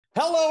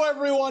Hello,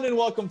 everyone, and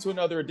welcome to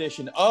another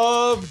edition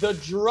of The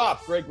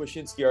Drop. Greg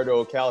Wyshynski,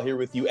 Ardo Ocal here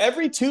with you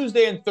every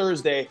Tuesday and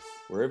Thursday,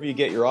 wherever you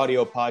get your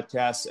audio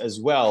podcasts,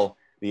 as well.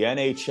 The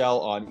NHL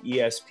on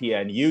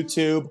ESPN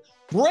YouTube.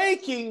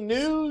 Breaking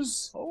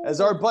news, as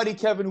our buddy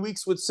Kevin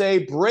Weeks would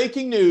say,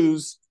 breaking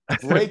news,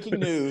 breaking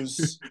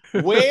news.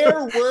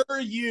 Where were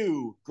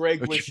you,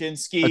 Greg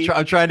Wyshynski?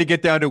 I'm trying to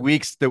get down to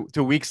weeks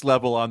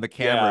level on the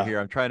camera Yeah, here.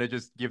 I'm trying to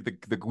just give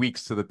the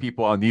weeks to the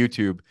people on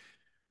YouTube.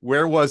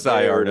 Where was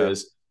I, there it Arda?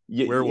 is.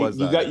 You, Where you, was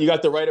you I? got you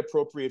got the right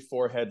appropriate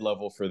forehead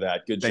level for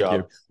that. Good Thank job. you.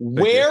 Thank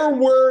you. Where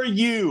were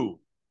you?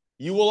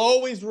 You will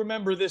always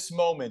remember this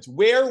moment.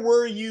 Where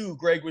were you,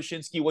 Greg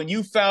Wyshynski, when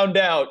you found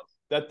out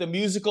that the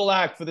musical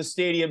act for the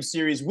Stadium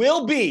Series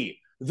will be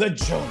the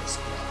Jonas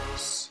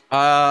Brothers?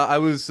 I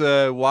was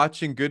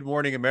watching Good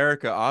Morning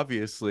America,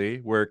 obviously,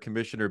 where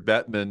Commissioner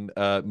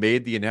Bettman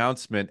made the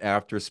announcement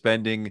after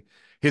spending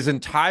his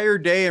entire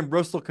day in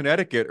Bristol,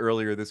 Connecticut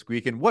earlier this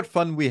week. And what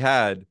fun we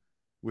had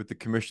with the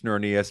commissioner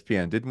on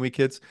ESPN, didn't we,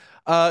 kids?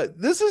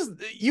 This is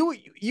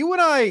you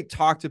and I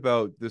talked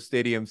about the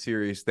Stadium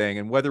Series thing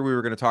and whether we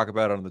were going to talk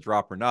about it on the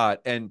drop or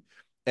not.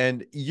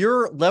 And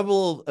your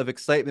level of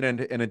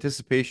excitement and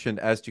anticipation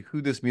as to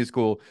who this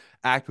musical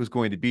act was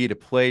going to be to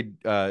play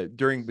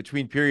during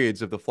between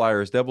periods of the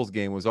Flyers Devils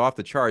game was off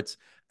the charts,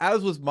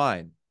 as was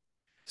mine.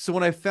 So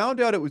when I found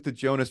out it was the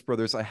Jonas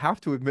Brothers, I have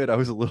to admit I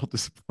was a little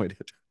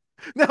disappointed.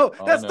 No,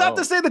 Oh, that's not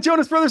to no. say the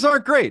Jonas Brothers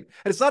aren't great.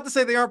 And it's not to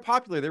say they aren't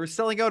popular. They were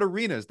selling out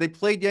arenas. They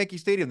played Yankee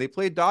Stadium. They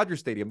played Dodger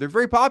Stadium. They're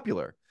very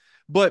popular.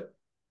 But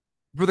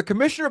for the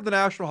commissioner of the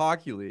National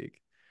Hockey League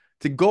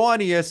to go on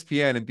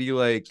ESPN and be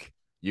like,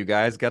 you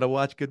guys got to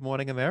watch Good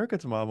Morning America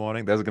tomorrow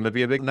morning. There's going to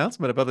be a big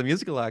announcement about the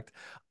musical act.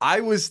 I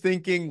was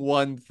thinking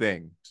one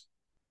thing,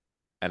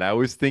 and I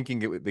was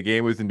thinking the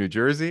game was in New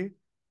Jersey.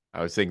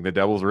 I was thinking the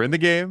Devils were in the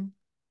game,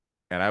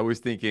 and I was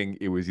thinking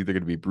it was either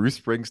going to be Bruce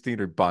Springsteen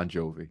or Bon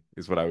Jovi,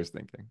 is what I was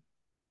thinking.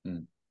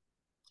 Hmm.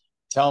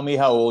 Tell me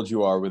how old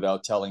you are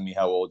without telling me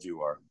how old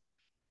you are.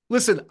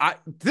 Listen,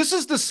 this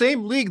is the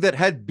same league that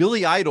had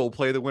Billy Idol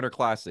play the Winter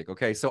Classic.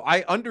 Okay, so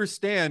I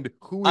understand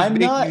who is I'm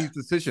making not. these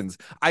decisions.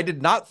 I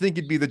did not think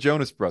it'd be the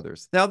Jonas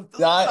Brothers. Now,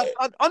 I,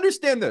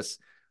 understand this: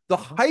 the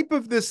hype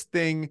of this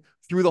thing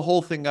threw the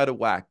whole thing out of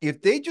whack.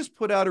 If they just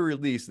put out a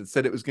release that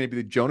said it was going to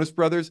be the Jonas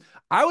Brothers,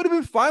 I would have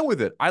been fine with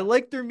it. I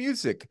like their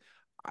music.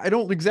 I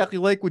don't exactly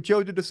like what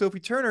Joe did to Sophie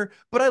Turner,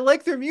 but I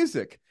like their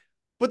music.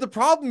 But the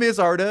problem is,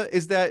 Arda,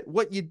 is that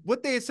what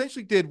they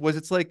essentially did was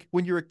it's like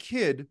when you're a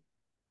kid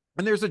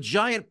and there's a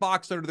giant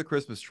box under the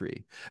Christmas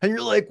tree. And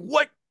you're like,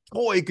 what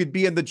toy could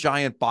be in the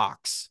giant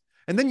box?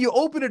 And then you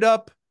open it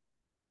up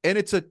and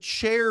it's a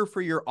chair for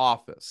your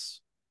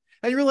office.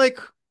 And you're like,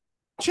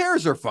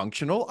 chairs are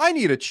functional. I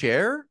need a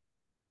chair.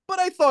 But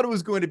I thought it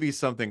was going to be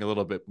something a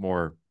little bit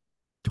more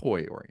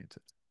toy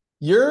oriented.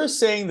 You're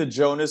saying the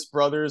Jonas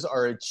Brothers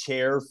are a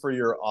chair for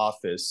your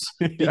office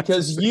Yes.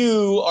 because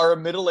you are a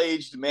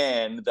middle-aged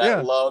man that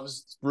Yeah.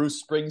 loves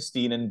Bruce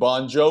Springsteen and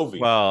Bon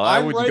Jovi. Well, I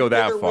I'm wouldn't go right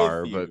that there with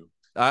far, but you.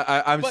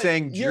 I'm But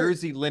saying you're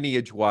Jersey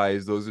lineage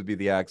wise, those would be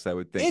the acts I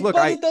would think. it Look,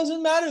 but it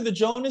doesn't matter. The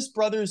Jonas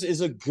Brothers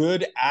is a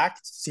good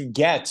act to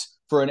get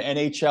for an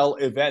NHL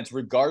event,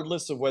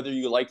 regardless of whether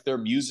you like their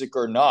music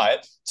or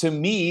not. To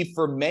me,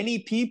 for many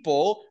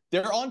people,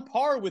 they're on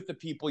par with the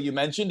people you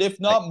mentioned, if I,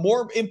 not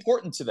more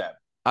important to them.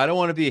 I don't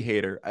want to be a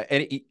hater.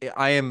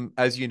 I am,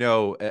 as you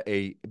know,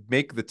 a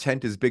make the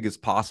tent as big as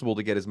possible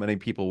to get as many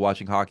people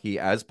watching hockey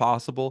as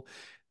possible.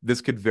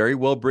 This could very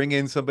well bring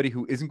in somebody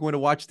who isn't going to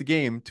watch the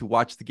game to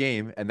watch the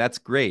game, and that's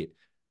great.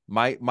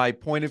 My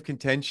point of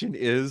contention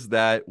is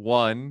that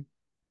one,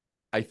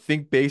 I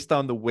think based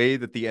on the way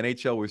that the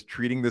NHL was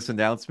treating this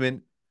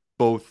announcement,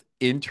 both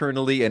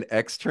internally and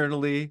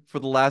externally for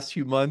the last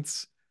few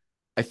months,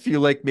 I feel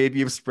like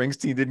maybe if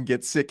Springsteen didn't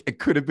get sick, it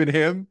could have been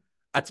him.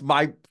 That's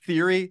my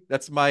theory.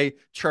 That's my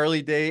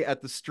Charlie Day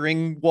at the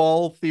string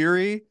wall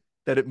theory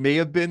that it may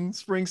have been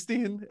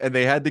Springsteen and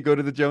they had to go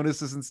to the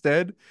Jonases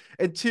instead.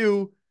 And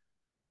two,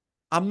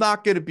 I'm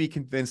not going to be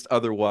convinced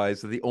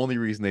otherwise that the only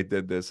reason they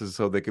did this is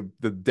so the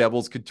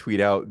Devils could tweet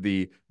out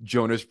the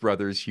Jonas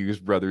Brothers, Hughes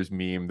Brothers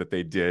meme that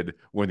they did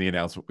when the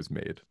announcement was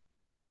made.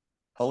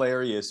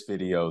 Hilarious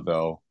video,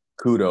 though.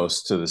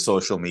 Kudos to the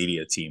social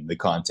media team, the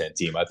content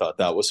team. I thought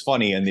that was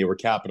funny, and they were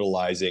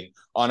capitalizing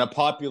on a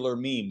popular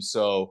meme.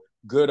 So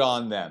good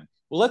on them.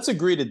 Well, let's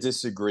agree to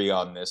disagree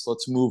on this.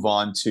 Let's move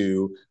on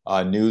to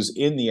news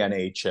in the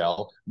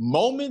NHL.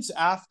 Moments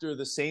after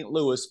the St.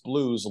 Louis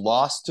Blues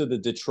lost to the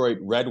Detroit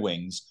Red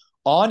Wings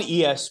on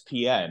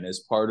ESPN as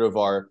part of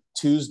our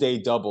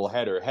Tuesday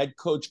doubleheader, head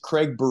coach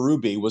Craig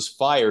Berube was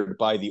fired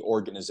by the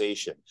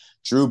organization.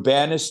 Drew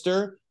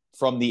Bannister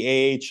from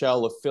the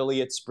AHL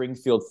affiliate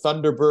Springfield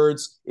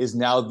Thunderbirds is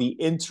now the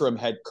interim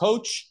head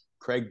coach.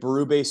 Craig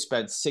Berube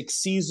spent 6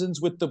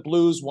 seasons with the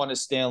Blues, won a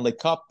Stanley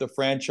Cup, the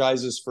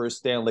franchise's first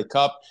Stanley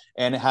Cup,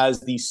 and has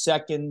the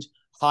second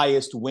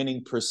highest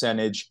winning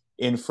percentage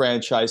in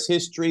franchise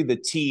history. The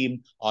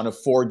team on a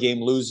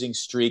 4-game losing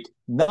streak,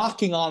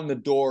 knocking on the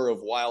door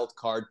of wild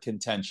card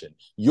contention.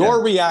 Yeah.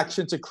 Your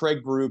reaction to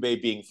Craig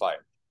Berube being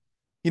fired?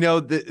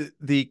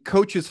 The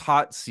coach's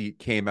hot seat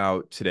came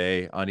out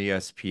today on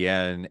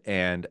ESPN,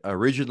 and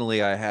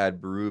originally I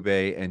had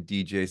Berube and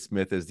DJ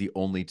Smith as the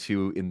only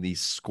two in the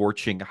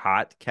scorching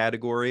hot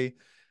category.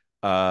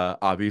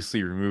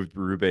 Obviously removed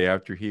Berube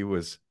after he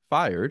was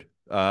fired.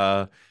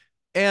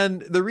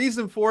 And the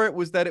reason for it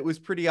was that it was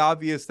pretty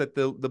obvious that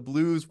the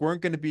Blues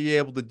weren't going to be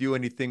able to do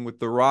anything with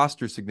the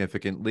roster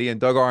significantly, and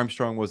Doug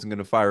Armstrong wasn't going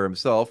to fire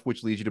himself,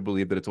 which leads you to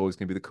believe that it's always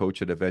going to be the coach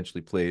that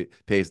eventually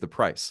pays the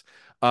price.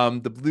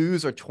 The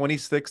Blues are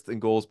 26th in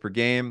goals per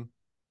game.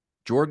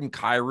 Jordan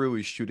Kyrou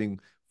is shooting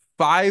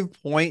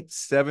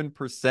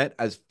 5.7%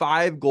 as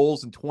 5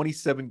 goals in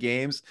 27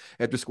 games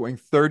after scoring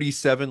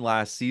 37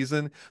 last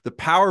season. The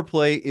power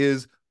play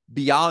is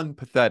beyond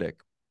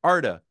pathetic.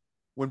 Arda,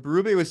 when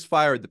Berube was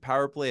fired, the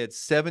power play had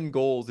 7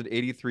 goals in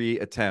 83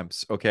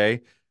 attempts.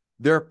 Okay.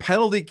 Their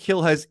penalty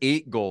kill has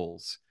 8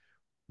 goals.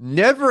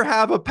 Never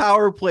have a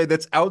power play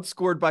that's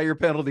outscored by your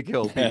penalty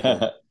kill,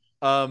 people.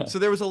 So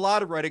there was a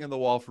lot of writing on the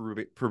wall for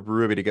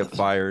Berube to get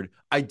fired.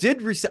 I'm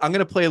going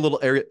to play a little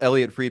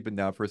Elliot Friedman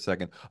now for a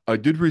second. I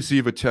did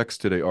receive a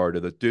text today, Arda,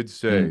 that did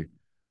say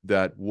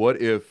that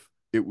what if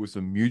it was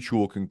a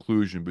mutual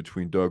conclusion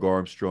between Doug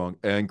Armstrong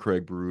and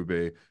Craig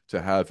Berube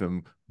to have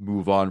him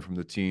move on from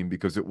the team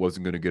because it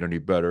wasn't going to get any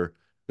better.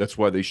 That's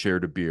why they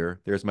shared a beer.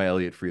 There's my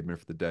Elliot Friedman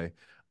for the day.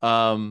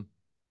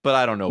 But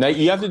I don't know. Now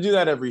you have to do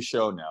that every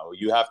show. Now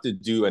you have to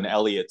do an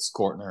Elliot's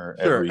corner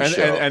Sure. every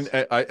show.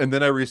 And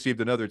then I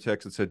received another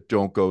text that said,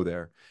 "Don't go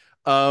there."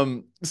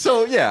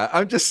 So yeah,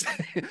 I'm just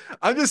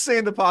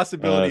saying the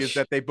possibility is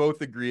that they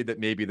both agreed that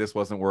maybe this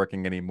wasn't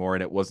working anymore,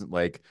 and it wasn't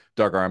like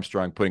Doug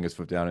Armstrong putting his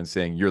foot down and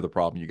saying, "You're the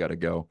problem. You got to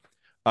go."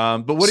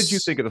 But what did you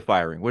think of the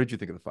firing? What did you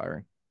think of the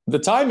firing? The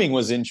timing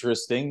was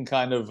interesting,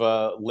 kind of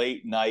a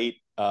late night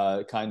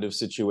kind of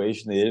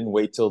situation. They didn't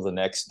wait till the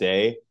next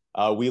day.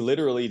 We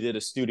literally did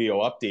a studio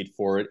update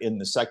for it in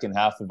the second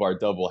half of our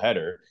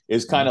doubleheader.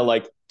 Is kind of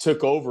like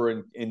took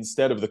over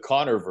instead of the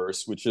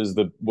Connorverse, which was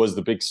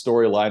the big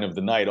storyline of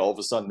the night. All of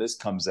a sudden, this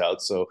comes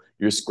out, so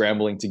you're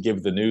scrambling to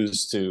give the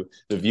news to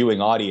the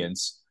viewing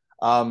audience.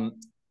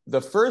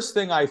 The first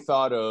thing I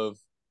thought of,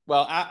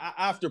 well,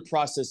 after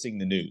processing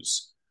the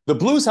news, the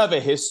Blues have a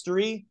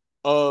history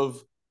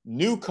of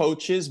new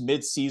coaches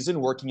mid-season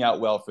working out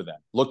well for them.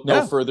 Look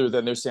no further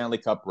than their Stanley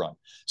Cup run.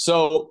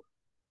 So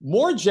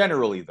more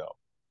generally, though,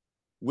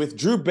 with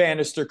Drew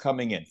Bannister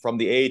coming in from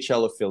the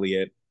AHL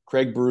affiliate,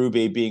 Craig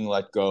Berube being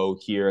let go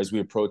here as we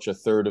approach a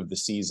third of the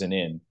season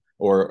in,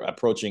 or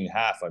approaching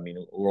half. I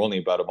mean, we're only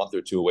about a month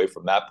or two away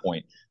from that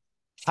point.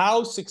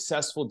 How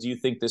successful do you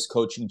think this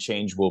coaching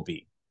change will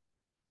be?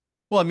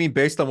 Well, I mean,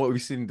 based on what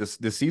we've seen this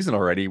season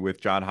already with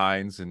John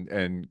Hines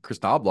and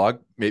Chris Knobloch,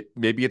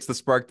 maybe it's the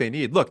spark they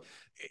need. Look,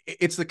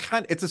 it's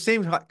the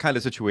same kind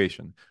of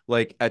situation.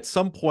 Like at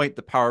some point,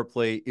 the power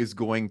play is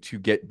going to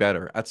get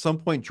better. At some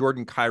point,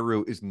 Jordan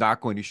Kyrou is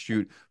not going to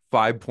shoot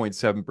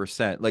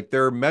 5.7%. Like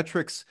there are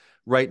metrics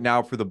right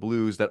now for the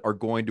Blues that are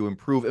going to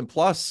improve, and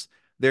plus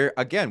they're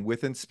again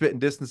within spit and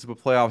distance of a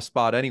playoff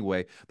spot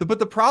anyway. But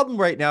the problem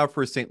right now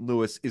for St.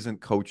 Louis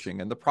isn't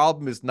coaching, and the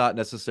problem is not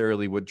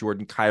necessarily what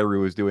Jordan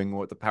Kyrou is doing,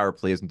 what the power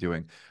play isn't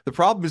doing. The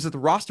problem is that the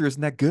roster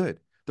isn't that good.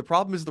 The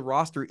problem is the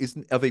roster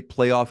isn't of a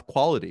playoff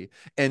quality.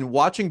 And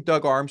watching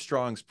Doug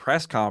Armstrong's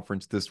press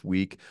conference this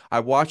week,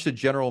 I watched a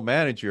general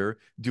manager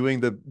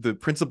doing the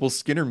Principal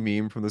Skinner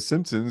meme from The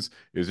Simpsons.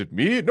 Is it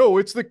me? No,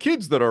 it's the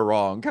kids that are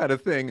wrong, kind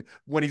of thing,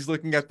 when he's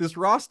looking at this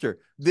roster.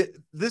 The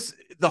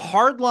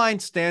hardline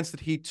stance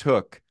that he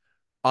took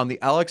on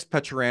the Alex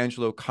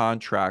Pietrangelo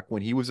contract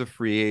when he was a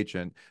free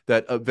agent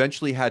that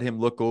eventually had him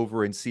look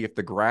over and see if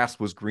the grass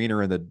was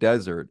greener in the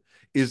desert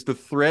is the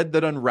thread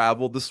that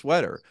unraveled the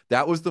sweater.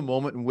 That was the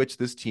moment in which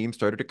this team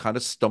started to kind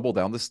of stumble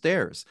down the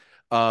stairs.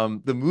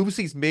 The moves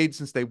he's made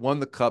since they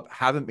won the cup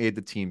haven't made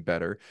the team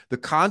better. The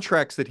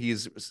contracts that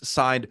he's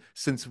signed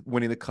since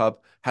winning the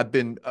cup have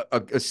been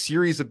a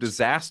series of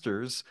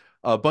disasters,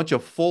 a bunch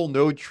of full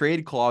no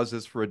trade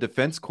clauses for a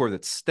defense core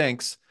that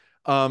stinks.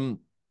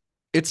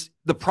 It's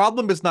the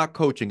problem is not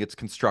coaching, it's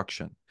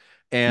construction.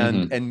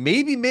 And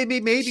maybe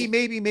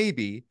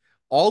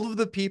all of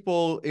the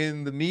people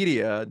in the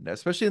media,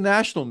 especially the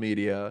national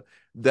media,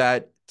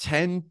 that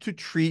tend to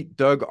treat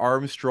Doug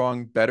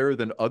Armstrong better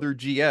than other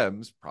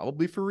GMs,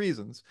 probably for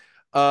reasons,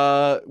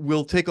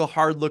 will take a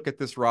hard look at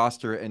this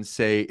roster and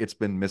say it's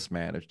been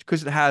mismanaged,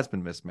 because it has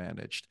been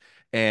mismanaged.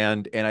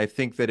 And I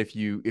think that if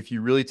you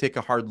really take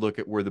a hard look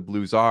at where the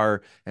Blues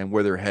are and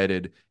where they're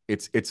headed,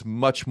 it's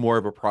much more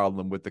of a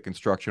problem with the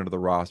construction of the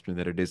roster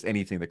than it is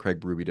anything that Craig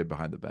Berube did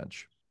behind the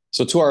bench.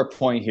 So to our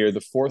point here,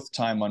 the fourth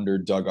time under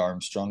Doug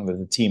Armstrong that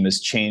the team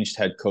has changed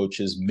head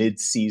coaches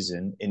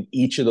mid-season. In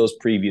each of those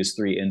previous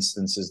three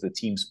instances, the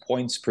team's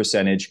points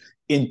percentage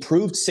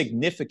improved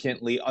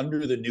significantly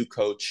under the new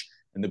coach.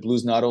 And the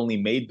Blues not only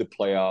made the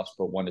playoffs,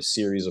 but won a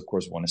series, of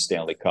course, won a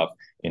Stanley Cup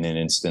in an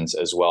instance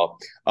as well.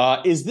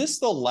 Is this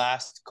the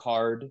last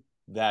card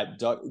that,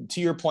 Doug,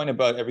 to your point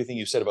about everything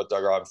you said about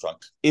Doug Armstrong,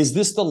 is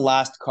this the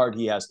last card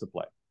he has to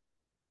play?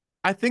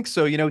 I think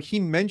so. He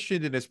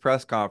mentioned in his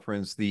press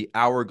conference the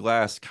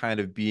hourglass kind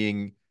of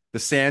being the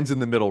sand's in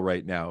the middle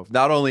right now,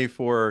 not only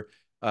for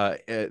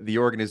the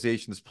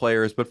organization's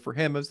players, but for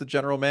him as the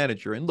general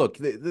manager. And look,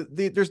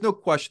 there's no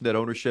question that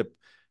ownership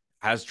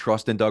has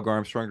trust in Doug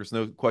Armstrong. There's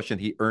no question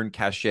he earned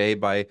cachet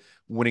by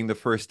winning the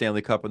first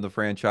Stanley Cup in the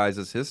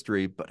franchise's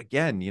history. But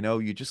again,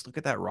 you just look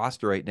at that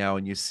roster right now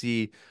and you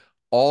see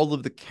all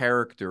of the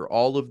character,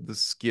 all of the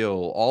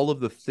skill, all of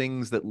the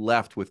things that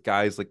left with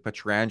guys like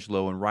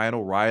Pietrangelo and Ryan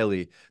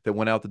O'Reilly that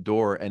went out the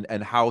door,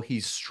 and how he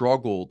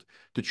struggled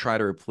to try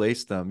to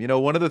replace them.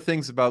 One of the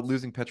things about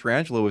losing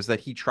Pietrangelo is that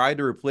he tried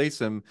to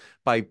replace him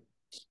by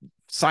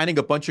signing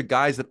a bunch of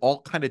guys that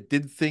all kind of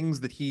did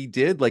things that he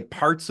did, like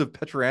parts of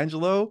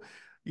Petrangelo.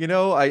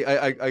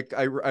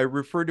 I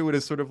refer to it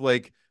as sort of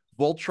like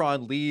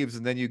Voltron leaves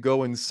and then you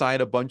go and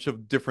sign a bunch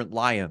of different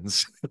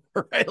lions,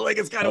 right? Like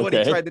it's kind of what he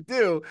Okay. tried to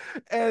do.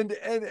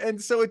 And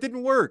so it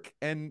didn't work.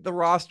 And the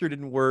roster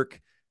didn't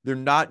work. They're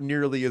not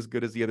nearly as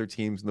good as the other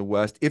teams in the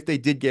West. If they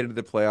did get into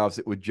the playoffs,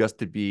 it would just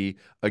to be,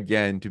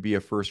 again, to be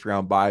a first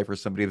round bye for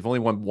somebody. They've only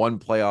won one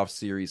playoff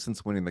series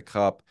since winning the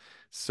cup.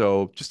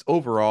 So just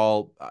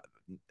overall,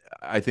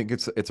 I think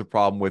it's a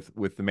problem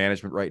with the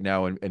management right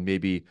now, and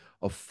maybe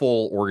a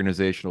full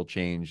organizational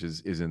change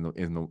is in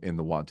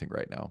the wanting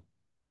right now.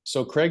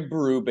 So Craig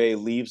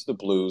Berube leaves the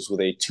Blues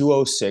with a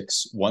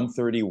 206,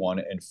 131,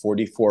 and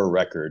 44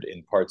 record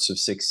in parts of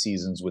 6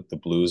 seasons with the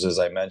Blues. As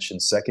I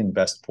mentioned, second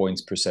best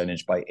points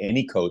percentage by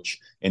any coach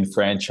in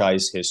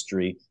franchise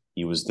history.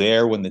 He was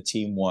there when the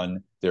team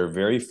won their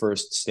very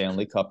first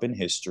Stanley Cup in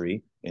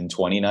history in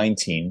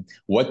 2019.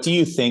 What do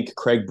you think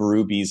Craig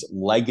Berube's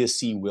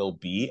legacy will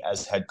be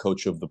as head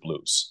coach of the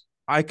Blues?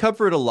 I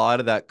covered a lot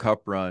of that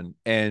cup run,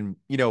 and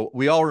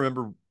we all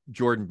remember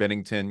Jordan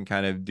Bennington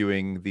kind of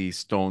doing the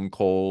stone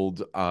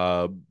cold,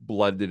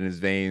 blood in his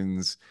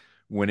veins,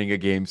 winning a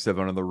game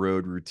 7 on the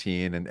road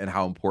routine, and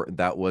how important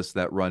that was to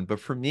that run. But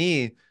for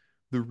me,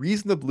 the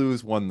reason the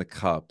Blues won the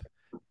cup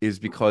is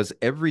because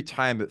every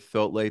time it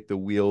felt like the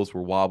wheels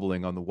were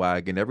wobbling on the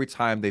wagon, every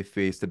time they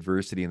faced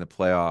adversity in the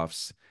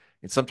playoffs,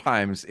 and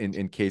sometimes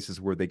in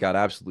cases where they got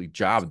absolutely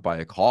jobbed by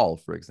a call,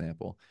 for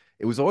example,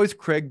 it was always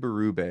Craig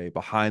Berube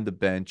behind the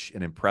bench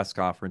and in press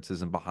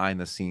conferences and behind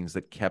the scenes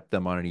that kept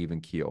them on an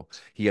even keel.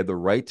 He had the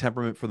right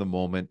temperament for the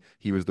moment.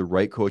 He was the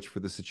right coach for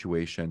the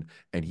situation,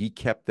 and he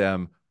kept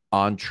them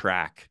on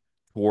track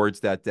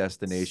towards that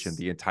destination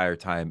the entire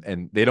time.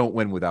 And they don't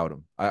win without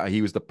him.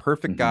 He was the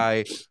perfect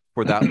guy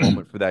for that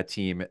moment for that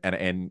team,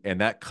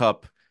 and that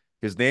cup.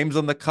 His name's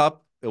on the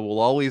cup. It will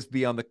always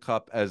be on the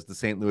cup as the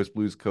St. Louis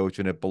Blues coach,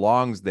 and it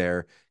belongs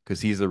there because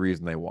he's the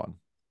reason they won.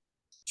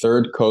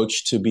 Third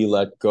coach to be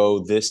let go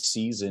this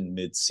season,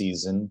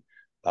 mid-season.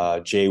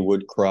 Jay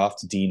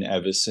Woodcroft, Dean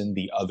Evison,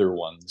 the other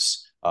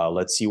ones.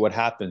 Let's see what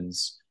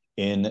happens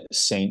in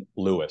St.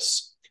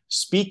 Louis.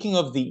 Speaking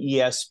of the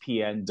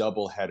ESPN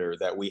doubleheader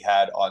that we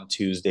had on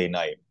Tuesday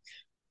night,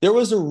 there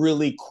was a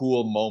really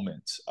cool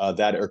moment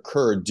that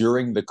occurred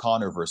during the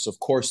Connorverse. Of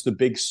course, the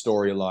big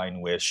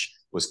storyline wish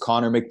was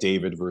Connor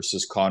McDavid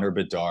versus Connor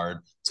Bedard,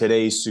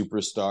 today's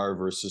superstar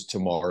versus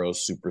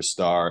tomorrow's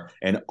superstar,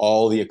 and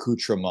all the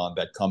accoutrement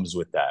that comes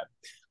with that.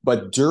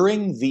 But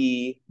during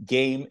the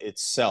game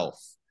itself,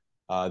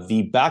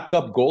 the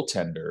backup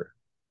goaltender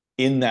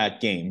in that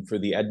game for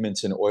the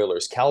Edmonton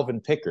Oilers, Calvin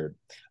Pickard,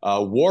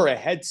 wore a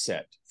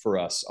headset for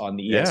us on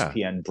the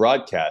ESPN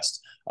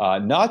broadcast,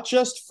 not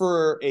just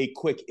for a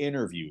quick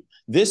interview.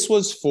 This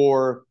was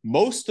for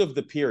most of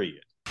the period.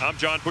 I'm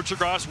John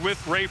Butchergross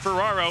with Ray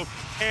Ferraro,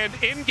 and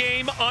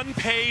in-game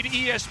unpaid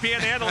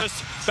ESPN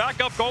analyst,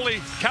 backup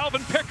goalie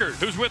Calvin Pickard,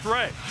 who's with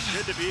Ray.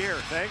 Good to be here.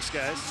 Thanks,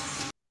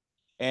 guys.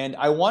 And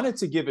I wanted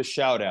to give a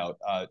shout out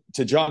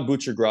to John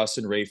Butchergross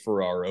and Ray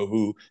Ferraro,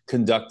 who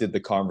conducted the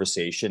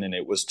conversation, and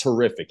it was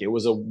terrific. It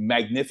was a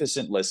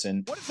magnificent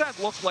listen. What does that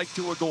look like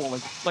to a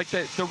goalie? Like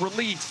the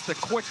release, the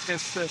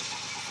quickness, the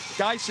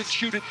guys that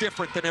shoot it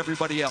different than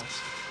everybody else.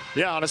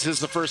 Yeah, honestly, this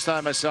is the first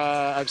time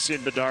I've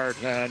seen Bedard,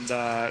 and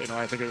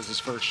I think it was his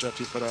first shift.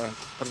 He put a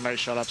nice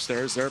shot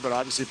upstairs there, but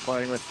obviously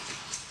playing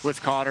with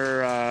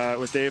Connor,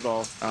 with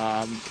Davo,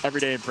 every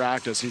day in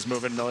practice, he's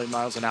moving a million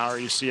miles an hour.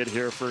 You see it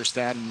here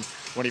firsthand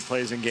when he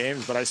plays in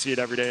games, but I see it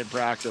every day in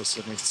practice,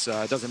 and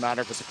it doesn't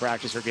matter if it's a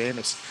practice or game.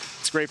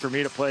 It's great for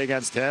me to play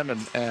against him,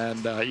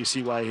 and you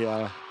see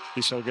why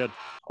he's so good.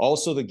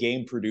 Also, the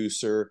game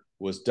producer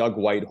was Doug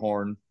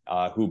Whitehorn,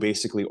 who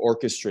basically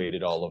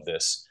orchestrated all of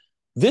this.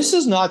 This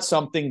is not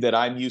something that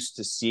I'm used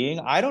to seeing.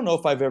 I don't know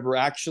if I've ever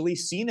actually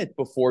seen it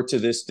before to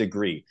this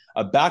degree.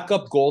 A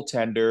backup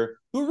goaltender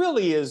who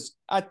really is,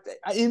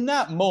 in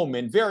that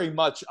moment, very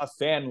much a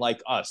fan like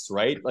us,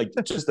 right? Like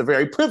just a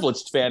very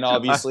privileged fan,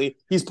 obviously.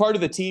 He's part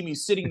of the team.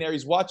 He's sitting there.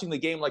 He's watching the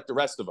game like the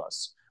rest of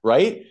us,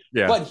 right?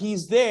 Yeah. But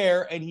he's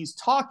there and he's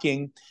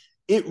talking.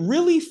 It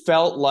really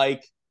felt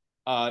like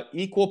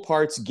equal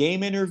parts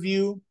game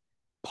interview,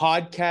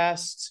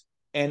 podcast,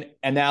 and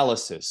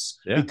analysis,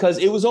 because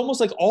it was almost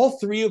like all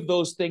three of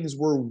those things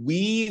were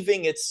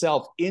weaving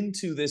itself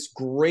into this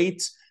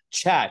great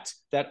chat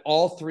that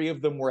all three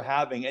of them were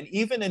having. And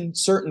even in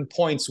certain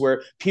points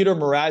where Peter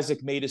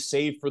Mrazek made a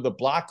save for the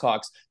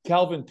Blackhawks,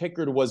 Calvin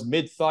Pickard was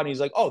mid-thought and he's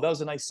like, oh, that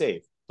was a nice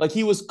save. Like,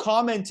 he was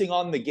commenting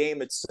on the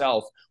game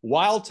itself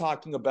while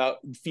talking about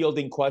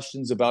fielding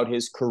questions about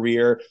his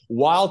career,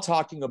 while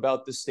talking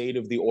about the state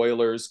of the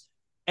Oilers.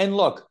 And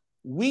look,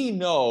 we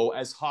know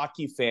as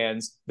hockey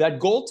fans that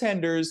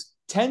goaltenders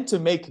tend to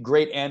make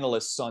great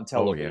analysts on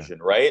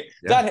television, right?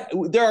 That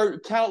there are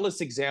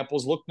countless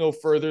examples. Look no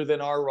further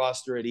than our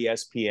roster at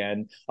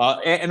ESPN.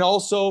 And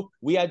also,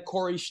 we had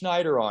Corey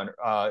Schneider on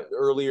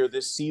earlier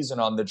this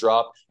season on The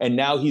Drop, and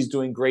now he's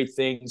doing great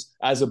things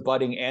as a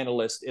budding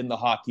analyst in the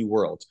hockey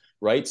world,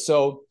 right?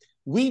 So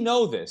we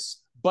know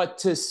this, but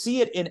to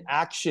see it in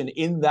action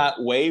in that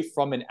way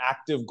from an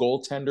active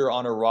goaltender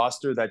on a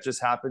roster that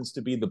just happens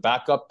to be the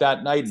backup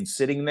that night and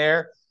sitting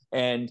there,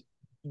 and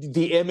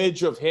the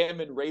image of him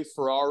and Ray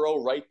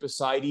Ferraro right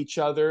beside each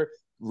other,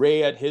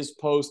 Ray at his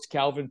post,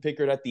 Calvin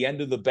Pickard at the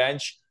end of the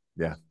bench.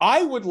 Yeah.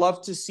 I would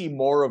love to see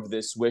more of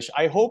this, Wish.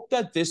 I hope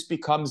that this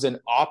becomes an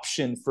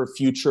option for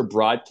future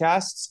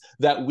broadcasts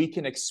that we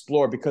can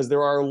explore, because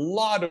there are a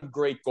lot of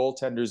great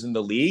goaltenders in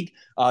the league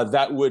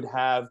that would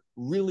have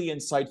really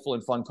insightful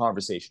and fun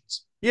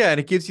conversations. Yeah,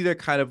 and it gives you that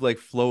kind of like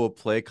flow of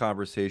play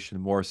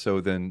conversation more so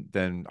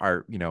than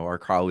our, you know, our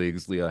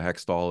colleagues Leah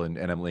Hextall and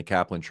Emily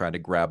Kaplan trying to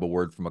grab a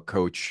word from a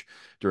coach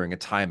during a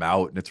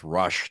timeout and it's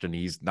rushed and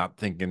he's not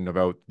thinking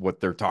about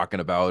what they're talking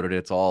about and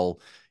it's all,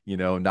 you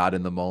know, not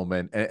in the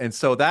moment. And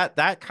so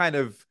that kind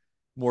of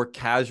more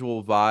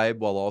casual vibe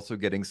while also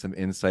getting some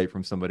insight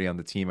from somebody on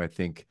the team, I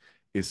think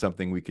is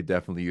something we could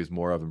definitely use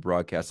more of in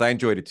broadcast. I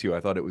enjoyed it too. I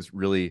thought it was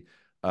really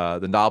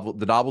the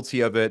novelty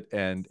of it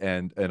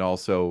and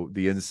also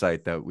the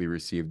insight that we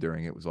received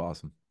during it was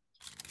awesome.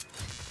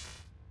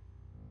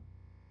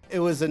 It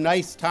was a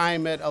nice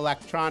time at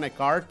Electronic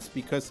Arts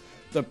because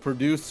the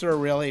producer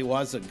really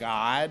was a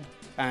god,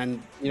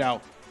 and you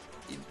know,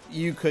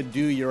 you could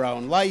do your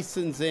own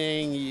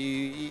licensing,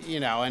 you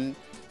know, and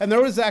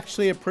there was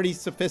actually a pretty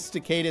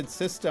sophisticated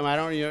system. I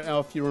don't even know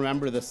if you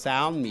remember the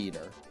sound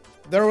meter.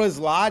 There was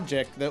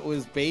logic that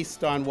was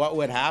based on what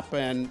would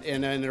happen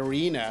in an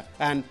arena,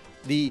 and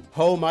the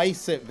home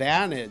ice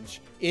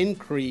advantage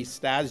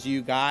increased as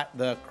you got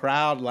the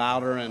crowd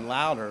louder and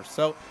louder.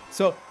 So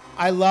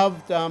I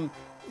loved,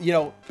 you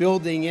know,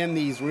 building in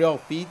these real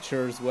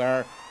features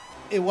where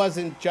it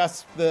wasn't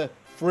just the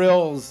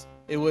frills.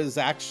 It was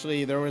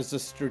actually, there was a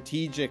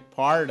strategic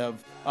part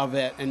of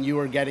it, and you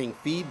were getting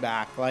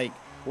feedback, like,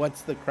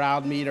 what's the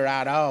crowd meter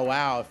at? Oh,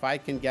 wow, if I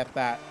can get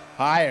that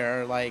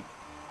higher, like,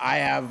 I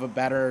have a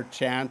better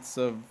chance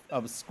of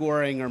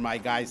scoring, or my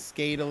guys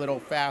skate a little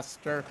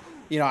faster.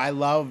 You know, I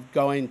love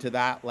going to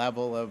that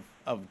level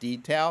of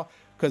detail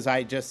because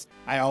I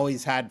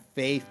always had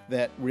faith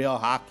that real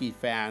hockey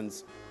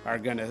fans are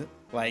going to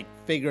like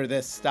figure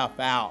this stuff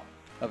out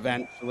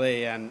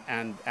eventually and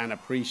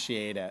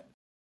appreciate it.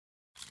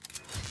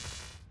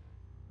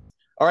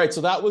 All right,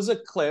 so that was a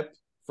clip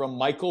from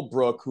Michael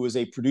Brook, who is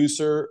a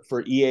producer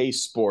for EA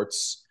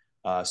Sports,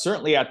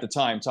 certainly at the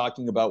time,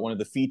 talking about one of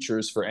the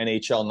features for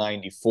NHL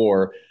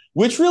 94,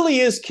 which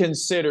really is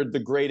considered the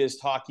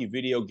greatest hockey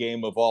video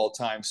game of all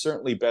time,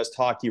 certainly best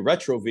hockey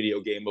retro video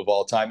game of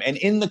all time, and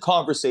in the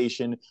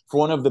conversation for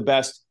one of the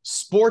best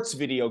sports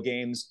video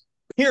games,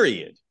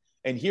 period.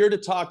 And here to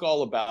talk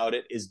all about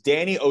it is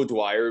Danny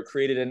O'Dwyer, who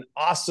created an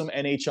awesome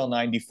NHL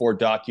 94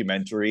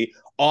 documentary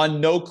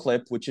on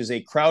NoClip, which is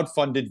a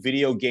crowdfunded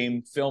video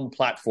game film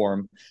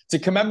platform to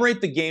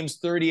commemorate the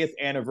game's 30th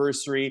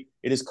anniversary.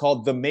 It is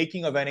called The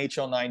Making of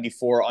NHL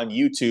 94 on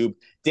YouTube.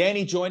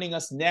 Danny joining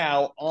us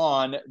now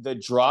on The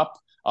Drop.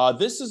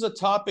 This is a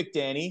topic,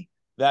 Danny,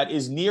 that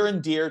is near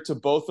and dear to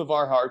both of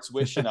our hearts,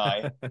 Wish and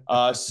I.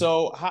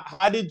 So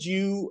how did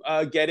you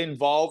get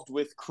involved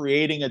with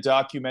creating a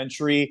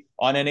documentary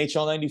on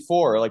NHL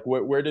 94? Like,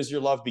 where does your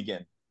love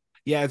begin?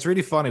 Yeah, it's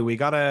really funny. We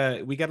get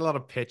a lot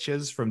of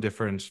pitches from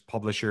different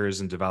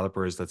publishers and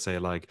developers that say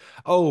like,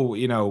 oh,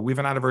 you know, we have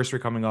an anniversary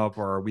coming up,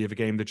 or we have a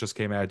game that just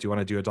came out. Do you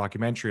want to do a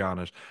documentary on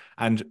it?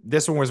 And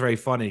this one was very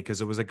funny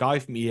because it was a guy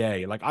from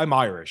EA. Like, I'm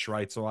Irish,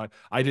 right? So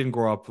I didn't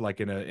grow up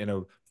like in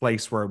a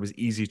place where it was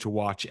easy to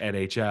watch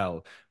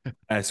NHL.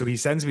 So he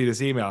sends me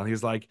this email and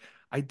he's like,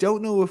 I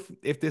don't know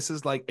if this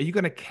is like, are you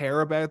going to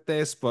care about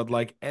this? But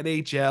like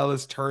NHL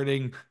is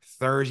turning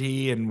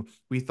 30 and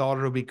we thought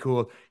it would be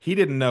cool. He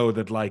didn't know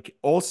that like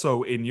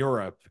also in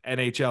Europe,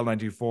 NHL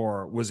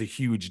 94 was a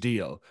huge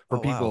deal for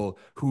people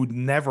who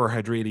never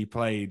had really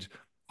played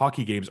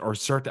hockey games, or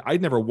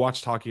I'd never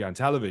watched hockey on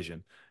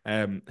television.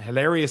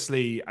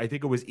 Hilariously, I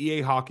think it was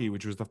EA Hockey,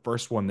 which was the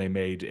first one they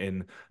made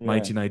in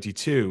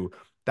 1992.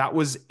 That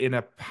was in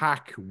a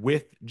pack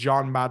with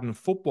John Madden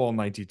Football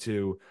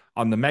 92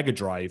 on the Mega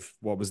Drive,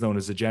 what was known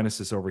as the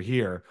Genesis over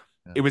here.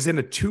 Yeah. It was in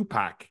a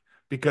 2-pack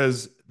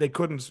because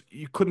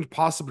you couldn't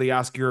possibly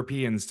ask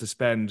Europeans to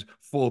spend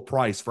full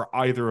price for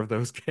either of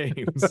those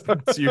games.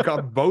 So you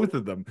got both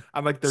of them.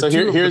 And like,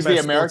 they're here's the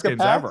America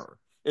pack ever.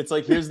 It's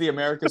like, here's the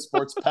America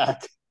Sports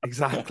Pack.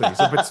 Exactly.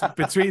 So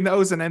between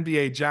those and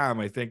NBA Jam,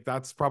 I think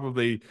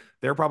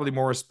they're probably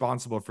more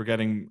responsible for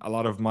getting a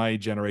lot of my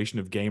generation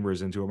of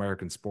gamers into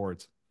American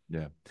sports.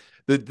 Yeah.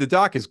 The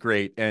doc is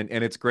great, and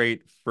it's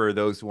great for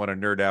those who want to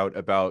nerd out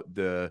about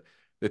the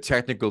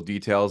technical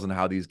details and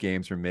how these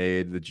games are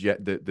made,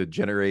 the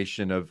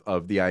generation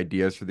of the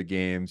ideas for the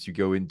games. You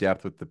go in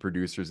depth with the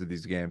producers of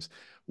these games.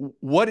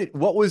 What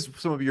was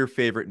some of your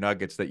favorite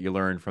nuggets that you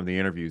learned from the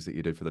interviews that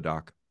you did for the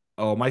doc?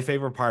 Oh, my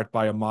favorite part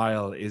by a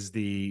mile is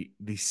the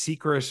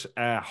secret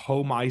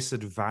home ice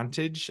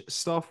advantage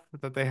stuff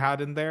that they had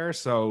in there.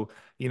 So,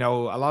 a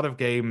lot of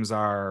games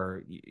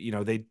are,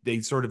 they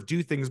sort of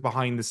do things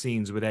behind the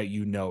scenes without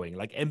you knowing.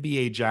 Like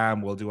NBA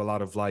Jam will do a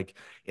lot of like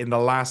in the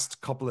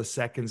last couple of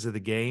seconds of the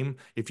game,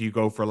 if you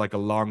go for like a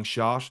long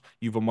shot,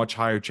 you have a much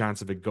higher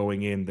chance of it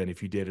going in than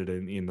if you did it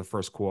in the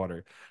first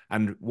quarter.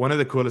 And one of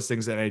the coolest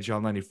things that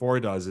NHL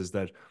 94 does is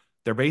that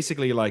they're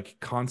basically like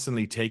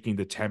constantly taking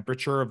the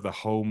temperature of the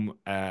home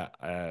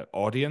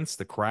audience,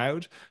 the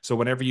crowd. So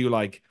whenever you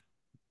like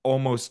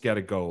almost get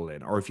a goal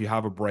in, or if you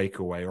have a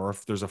breakaway, or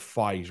if there's a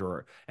fight,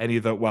 or any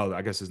of the, well,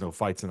 I guess there's no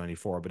fights in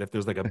 94, but if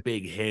there's like a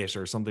big hit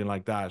or something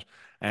like that,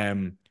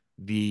 um,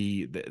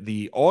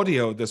 the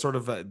audio, the sort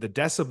of the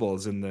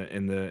decibels in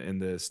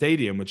the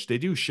stadium, which they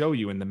do show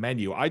you in the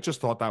menu. I just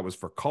thought that was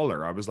for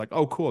color. I was like,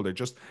 oh, cool, they're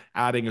just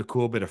adding a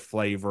cool bit of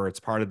flavor. It's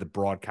part of the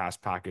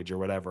broadcast package or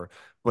whatever.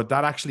 But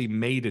that actually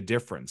made a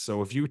difference.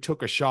 So if you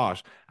took a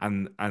shot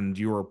and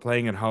you were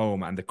playing at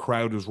home and the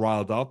crowd was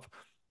riled up,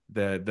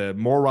 the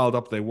more riled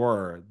up they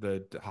were,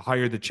 the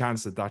higher the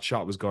chance that that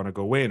shot was going to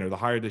go in, or the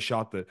higher the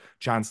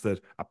chance that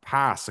a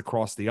pass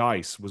across the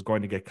ice was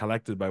going to get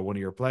collected by one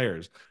of your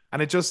players.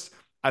 And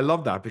I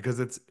love that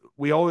because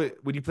we always,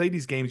 when you play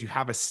these games, you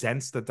have a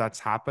sense that that's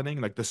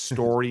happening, like the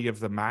story of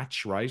the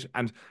match, right?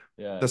 And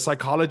Yeah. the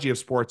psychology of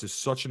sports is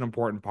such an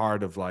important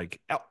part of like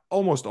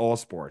almost all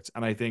sports.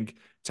 And I think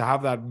to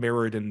have that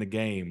mirrored in the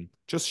game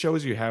just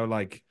shows you how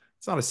like,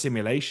 it's not a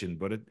simulation,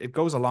 but it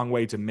goes a long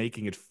way to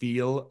making it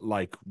feel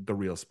like the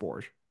real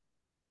sport.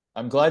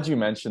 I'm glad you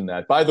mentioned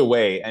that. By the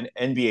way, an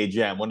NBA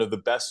Jam, one of the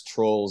best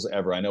trolls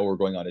ever. I know we're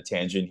going on a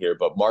tangent here,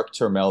 but Mark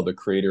Turmel, the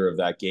creator of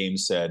that game,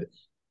 said,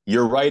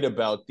 "You're right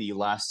about the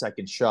last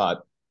second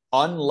shot,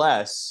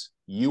 unless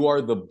you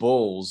are the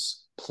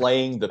Bulls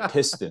playing the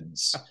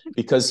Pistons,"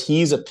 because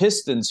he's a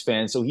Pistons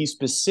fan. So he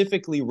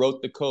specifically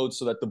wrote the code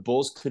so that the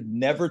Bulls could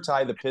never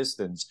tie the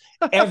Pistons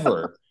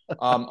ever.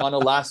 On a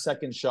last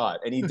second shot.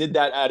 And he did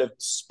that out of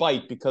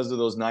spite because of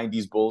those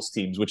 90s Bulls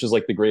teams, which is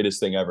like the greatest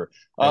thing ever.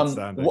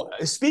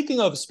 Speaking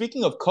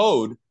of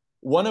code,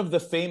 one of the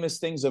famous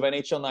things of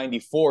NHL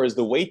 94 is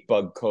the weight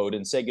bug code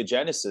in Sega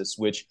Genesis,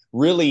 which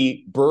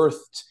really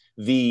birthed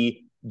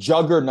the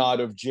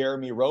juggernaut of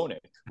Jeremy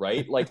Roenick,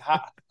 right? Like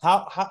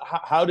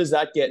how does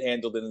that get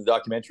handled in the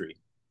documentary?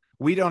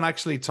 We don't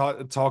actually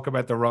talk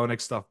about the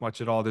Roenick stuff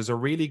much at all. There's a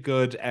really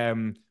good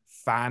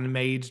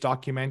fan-made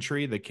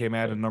documentary that came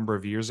out a number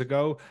of years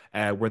ago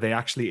where they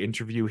actually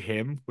interview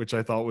him, which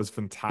I thought was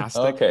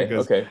fantastic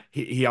because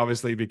he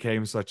obviously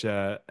became such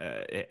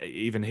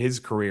even his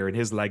career and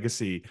his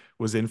legacy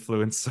was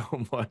influenced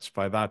so much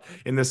by that.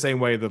 In the same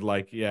way that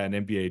like, yeah, an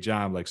NBA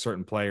Jam, like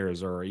certain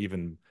players or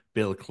even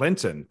Bill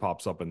Clinton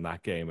pops up in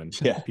that game and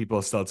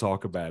people still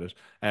talk about it.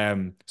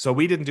 So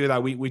we didn't do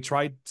that. We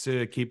tried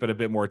to keep it a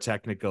bit more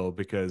technical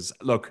because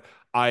look,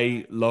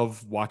 I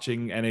love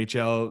watching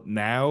NHL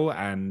now,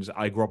 and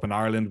I grew up in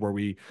Ireland where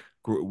we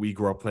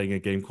grew up playing a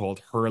game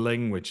called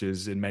hurling, which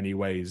is in many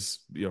ways,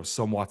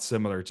 somewhat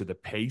similar to the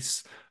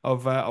pace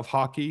of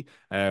hockey.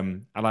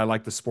 And I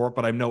like the sport,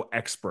 but I'm no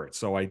expert.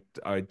 So I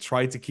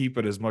try to keep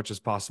it as much as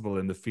possible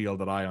in the field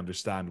that I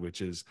understand,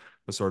 which is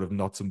the sort of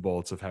nuts and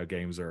bolts of how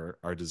games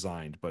are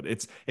designed. But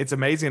it's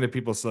amazing that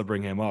people still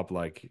bring him up,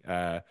 in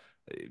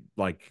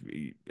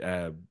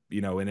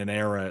an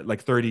era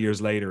like 30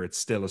 years later, it's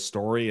still a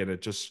story, and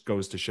it just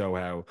goes to show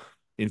how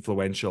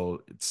influential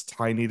it's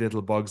tiny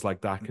little bugs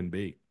like that can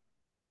be.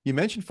 You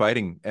mentioned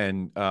fighting,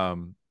 and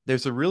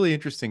there's a really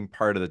interesting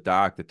part of the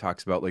doc that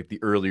talks about like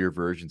the earlier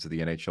versions of the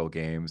NHL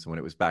games when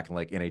it was back in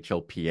like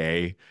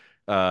NHLPA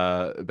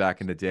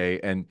back in the day,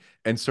 and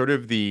sort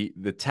of the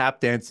tap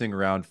dancing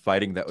around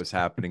fighting that was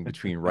happening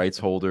between rights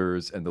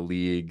holders and the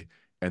league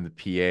and the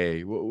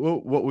PA.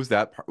 What was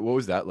that? What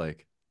was that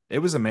like? It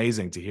was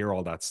amazing to hear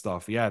all that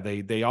stuff. Yeah,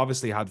 they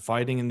obviously had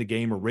fighting in the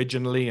game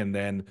originally, and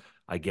then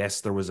I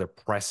guess there was a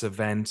press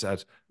event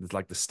at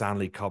like the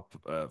Stanley Cup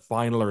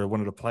final or one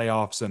of the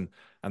playoffs,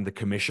 and the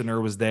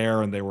commissioner was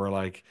there, and they were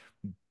like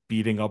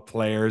beating up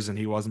players, and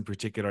he wasn't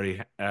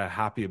particularly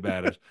happy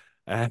about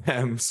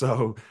it.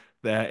 So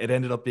it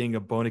ended up being a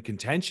bone of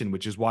contention,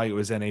 which is why it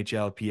was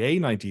NHLPA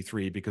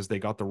 93 because they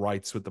got the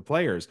rights with the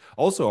players.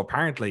 Also,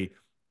 apparently,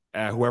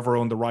 whoever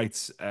owned the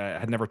rights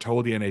had never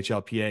told the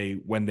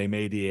NHLPA when they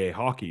made EA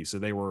hockey, so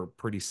they were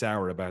pretty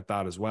sour about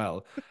that as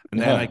well.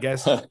 And then I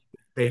guess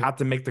they had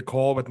to make the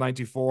call with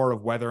 94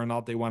 of whether or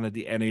not they wanted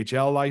the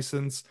NHL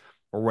license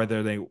or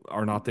whether they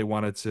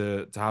wanted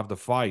to have the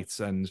fights.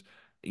 And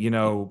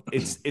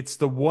It's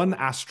the one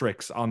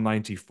asterisk on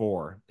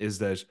 94 is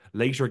that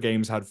later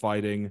games had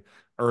fighting,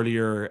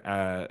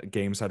 earlier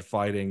games had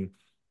fighting,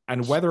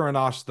 and whether or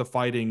not the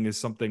fighting is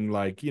something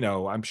like,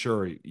 I'm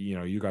sure,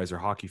 you guys are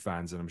hockey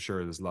fans, and I'm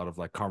sure there's a lot of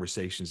like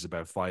conversations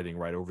about fighting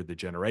right over the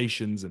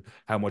generations and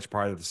how much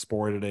part of the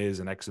sport it is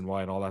and X and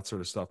Y and all that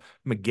sort of stuff.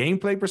 From a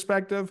gameplay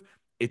perspective,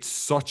 it's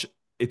such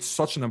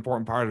an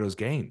important part of those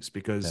games,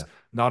 because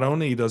not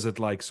only does it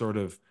like sort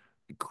of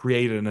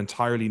create an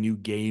entirely new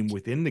game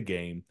within the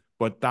game,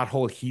 but that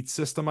whole heat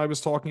system I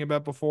was talking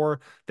about before,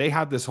 they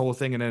had this whole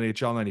thing in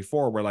NHL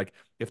 94 where like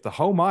if the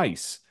home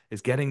ice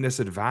is getting this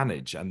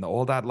advantage and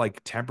all that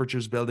like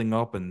temperatures building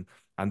up and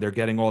they're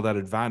getting all that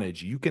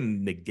advantage, you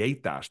can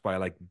negate that by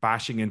like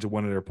bashing into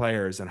one of their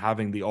players and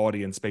having the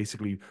audience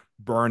basically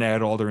burn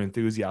out all their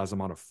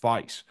enthusiasm on a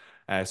fight.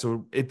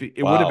 So it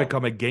would have Wow.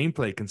 become a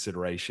gameplay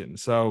consideration.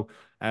 So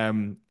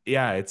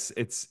yeah,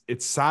 it's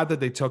sad that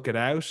they took it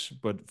out,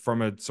 but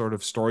from a sort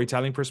of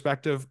storytelling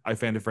perspective, I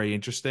found it very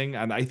interesting.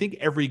 And I think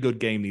every good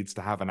game needs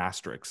to have an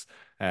asterisk.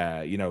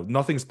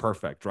 Nothing's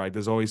perfect, right?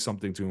 There's always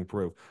something to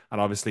improve. And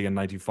obviously in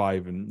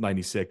 95 and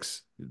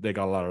 96, they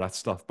got a lot of that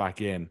stuff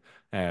back in.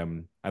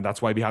 And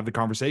that's why we have the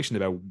conversation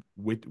about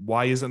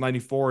why is it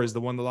 94 is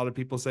the one that a lot of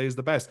people say is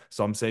the best.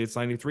 Some say it's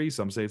 93,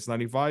 some say it's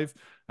 95.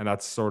 And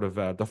that's sort of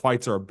the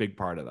fights are a big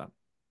part of that.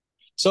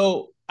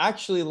 So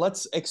actually,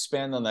 let's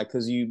expand on that,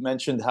 because you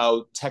mentioned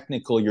how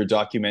technical your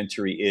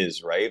documentary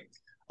is, right?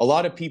 A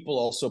lot of people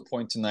also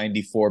point to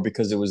 94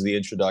 because it was the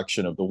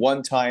introduction of the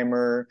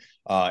one-timer.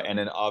 And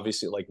then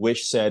obviously, like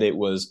Wish said, it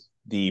was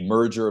the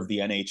merger of the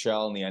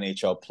NHL and the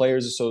NHL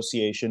Players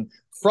Association.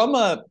 From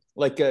a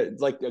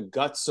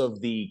guts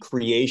of the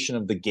creation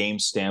of the game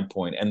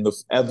standpoint and the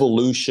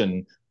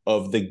evolution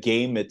of the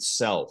game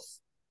itself,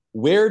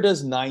 where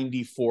does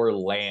 94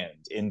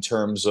 land in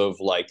terms of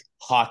like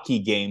hockey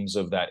games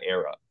of that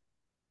era?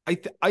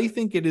 I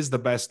think it is the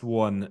best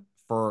one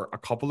for a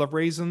couple of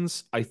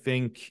reasons. I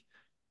think,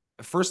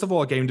 first of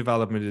all, game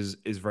development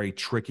is very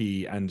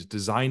tricky, and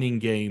designing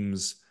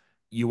games,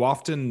 you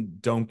often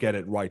don't get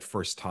it right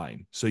first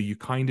time. So you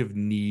kind of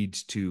need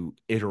to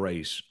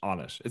iterate on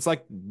it. It's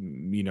like,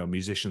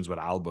 musicians with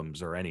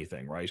albums or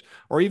anything, right?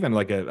 Or even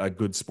like a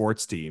good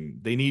sports team.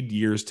 They need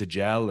years to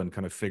gel and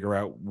kind of figure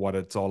out what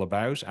it's all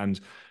about. And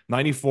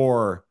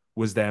 94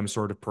 was them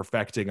sort of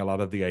perfecting a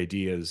lot of the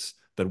ideas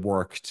that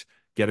worked,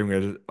 getting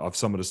rid of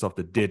some of the stuff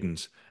that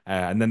didn't.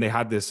 And then they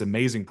had this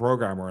amazing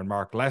programmer in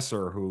Mark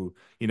Lesser who,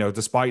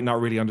 despite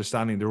not really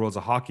understanding the rules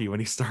of hockey when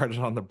he started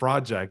on the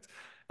project,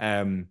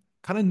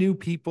 kind of knew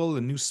people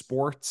and new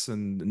sports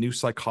and new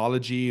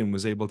psychology, and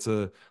was able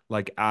to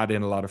like add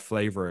in a lot of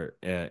flavor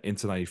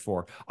into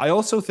 94. I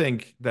also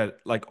think that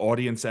like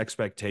audience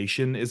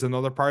expectation is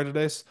another part of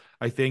this.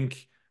 I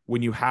think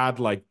when you had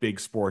like big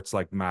sports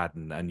like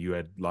Madden, and you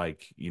had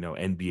like,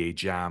 NBA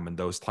Jam and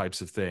those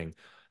types of thing,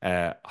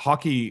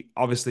 hockey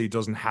obviously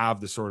doesn't have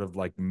the sort of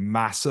like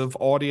massive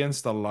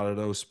audience that a lot of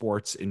those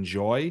sports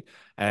enjoy.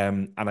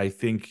 And I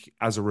think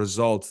as a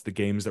result, the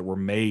games that were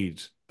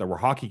made that were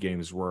hockey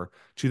games were,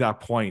 to that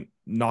point,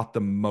 not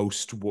the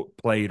most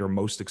played or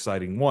most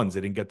exciting ones.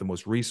 They didn't get the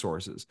most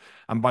resources.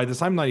 And by the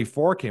time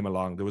 94 came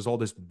along, there was all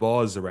this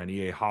buzz around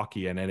EA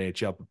Hockey and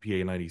NHL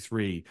PA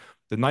 93.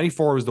 The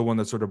 94 was the one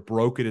that sort of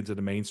broke it into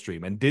the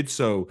mainstream, and did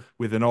so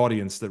with an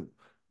audience that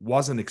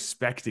wasn't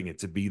expecting it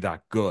to be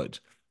that good.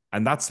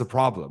 And that's the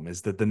problem,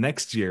 is that the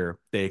next year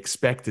they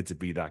expect it to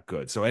be that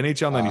good. So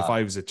NHL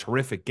 95 is a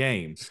terrific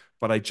game,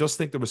 but I just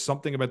think there was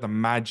something about the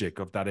magic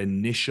of that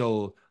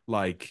initial,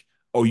 like,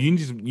 oh, you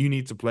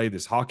need to play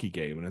this hockey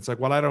game. And it's like,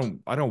 well, I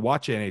don't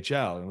watch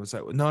NHL. And it was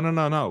like,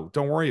 no,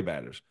 don't worry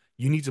about it.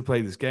 You need to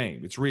play this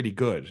game. It's really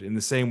good, in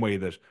the same way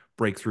that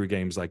breakthrough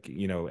games like,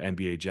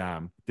 NBA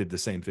Jam did the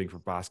same thing for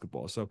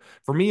basketball. So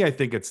for me, I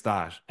think it's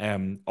that.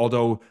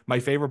 Although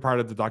my favorite part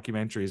of the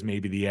documentary is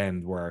maybe the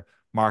end, where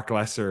Mark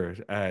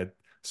Lesser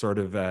sort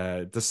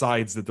of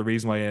decides that the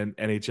reason why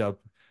NHL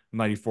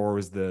 94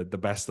 was the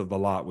best of the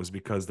lot was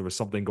because there was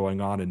something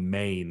going on in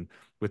Maine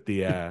with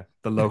the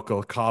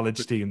local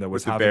college team that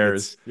was With the having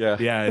Bears.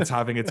 it's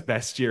having its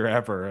best year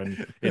ever,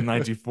 and in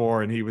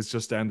 94, and he was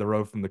just down the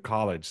road from the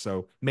college.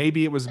 So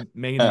maybe it was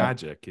Maine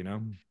magic,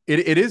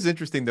 It is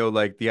interesting though,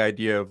 like the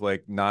idea of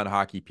like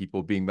non-hockey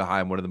people being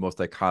behind one of the most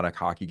iconic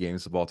hockey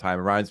games of all time.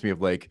 It reminds me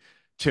of like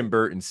Tim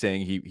Burton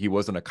saying he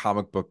wasn't a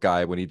comic book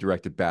guy when he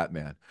directed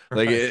Batman.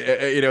 Like, Right.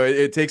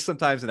 it takes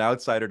sometimes an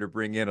outsider to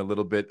bring in a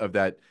little bit of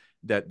that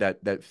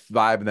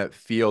vibe and that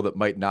feel that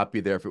might not be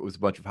there if it was a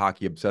bunch of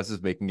hockey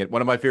obsessives making it.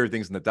 One of my favorite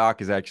things in the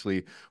doc is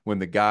actually when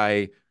the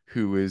guy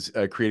who is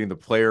creating the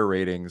player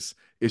ratings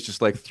is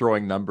just like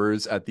throwing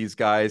numbers at these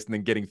guys and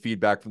then getting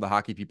feedback from the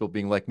hockey people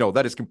being like, no,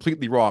 that is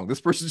completely wrong.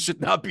 This person should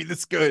not be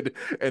this good.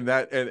 And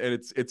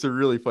it's a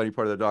really funny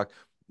part of the doc.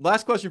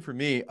 Last question for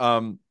me.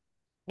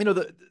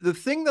 The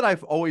thing that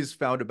I've always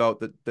found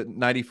about the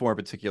 94 in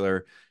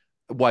particular,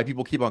 why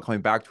people keep on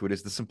coming back to it,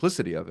 is the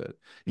simplicity of it.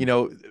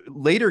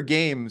 Later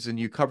games, and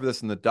you cover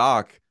this in the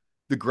doc,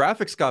 the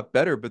graphics got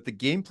better, but the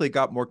gameplay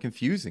got more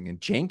confusing and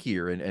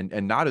jankier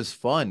and not as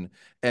fun.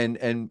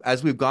 And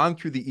as we've gone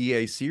through the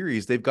EA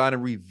series, they've gone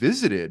and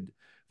revisited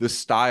the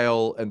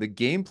style and the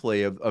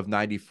gameplay of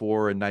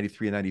 94 and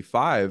 93 and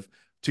 95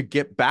 to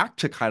get back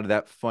to kind of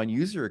that fun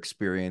user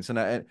experience.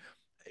 And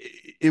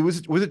it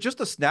was it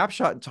just a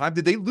snapshot in time?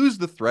 Did they lose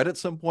the thread at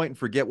some point and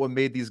forget what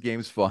made these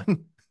games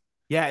fun?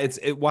 Yeah,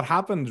 what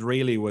happened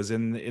really was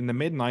in the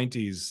mid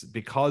 90s,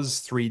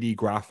 because 3D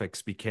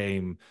graphics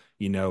became,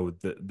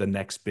 the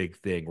next big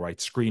thing, right?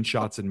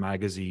 Screenshots in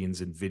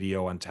magazines and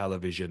video on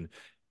television,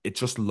 it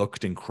just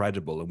looked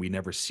incredible, and we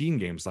never seen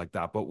games like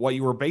that. But what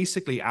you were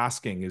basically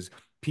asking is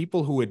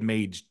people who had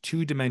made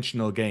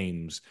two-dimensional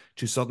games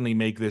to suddenly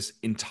make this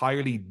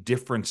entirely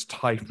different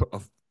type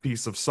of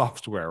piece of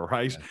software,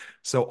 right? Yeah.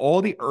 So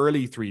all the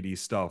early 3D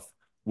stuff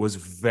was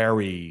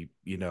very,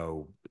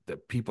 the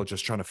people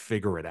just trying to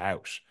figure it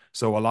out.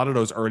 So a lot of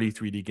those early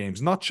 3D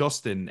games, not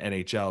just in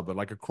NHL, but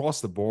like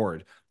across the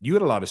board, you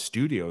had a lot of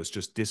studios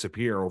just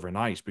disappear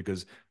overnight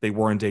because they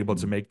weren't able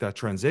to make that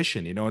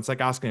transition. It's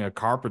like asking a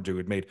carpenter who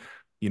had made,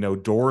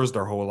 doors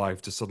their whole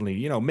life to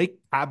suddenly, make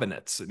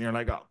cabinets. And you're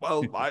like,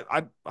 oh, well,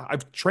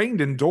 I've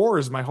trained in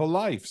doors my whole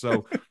life.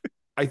 So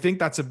I think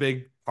that's a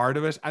big part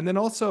of it. And then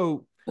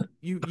also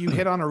you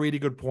hit on a really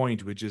good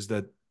point, which is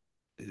that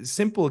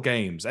simple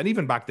games, and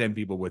even back then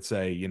people would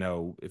say,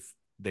 if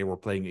they were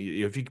playing,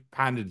 if you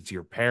handed it to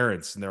your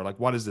parents and they're like,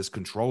 what is this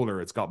controller?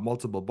 It's got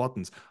multiple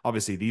buttons.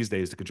 Obviously these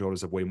days the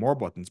controllers have way more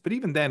buttons, but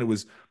even then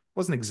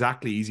wasn't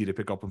exactly easy to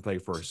pick up and play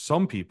for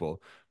some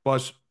people.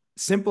 But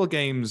simple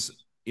games,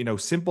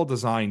 simple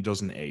design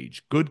doesn't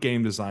age. Good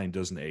game design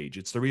doesn't age.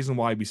 It's the reason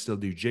why we still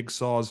do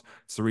jigsaws.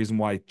 It's the reason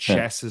why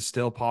chess is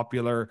still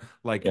popular.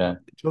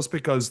 Just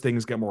because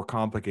things get more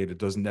complicated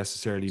doesn't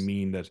necessarily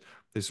mean that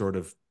they sort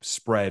of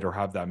spread or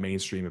have that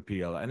mainstream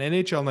appeal. And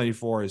NHL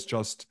 94 is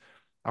just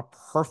a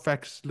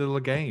perfect little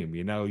game.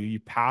 You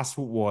pass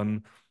with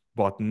one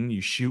button,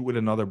 you shoot with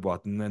another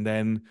button, and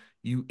then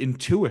you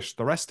intuit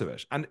the rest of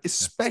it. And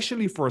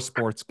especially for a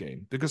sports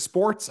game, because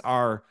sports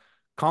are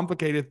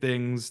complicated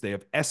things. They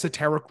have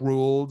esoteric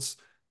rules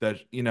that,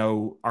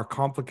 are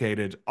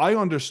complicated. I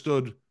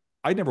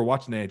never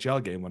watched an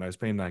NHL game when I was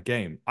playing that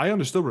game. I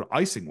understood what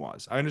icing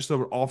was. I understood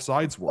what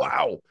offsides were.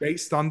 Wow.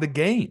 Based on the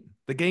game.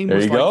 The game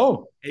was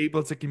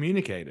able to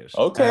communicate it.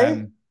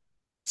 Okay.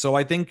 So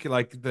I think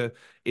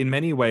in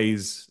many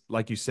ways,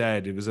 like you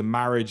said, it was a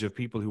marriage of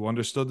people who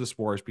understood the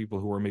sport, people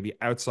who were maybe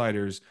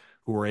outsiders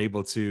who were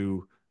able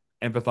to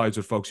empathize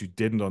with folks who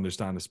didn't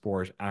understand the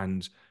sport,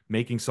 and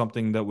making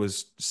something that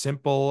was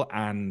simple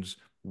and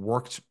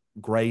worked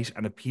great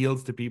and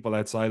appealed to people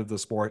outside of the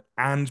sport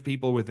and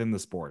people within the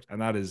sport.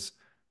 And that is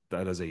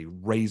a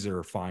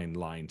razor fine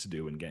line to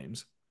do in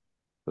games.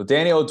 So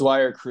Danny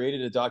O'Dwyer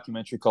created a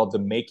documentary called The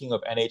Making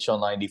of NHL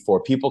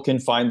 94. People can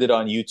find it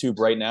on YouTube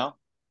right now.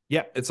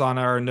 Yeah, it's on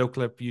our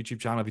NoClip YouTube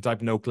channel. If you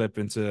type NoClip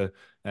into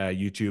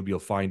YouTube, you'll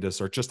find us,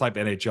 or just type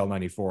NHL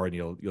 94 and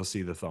you'll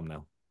see the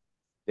thumbnail.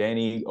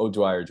 Danny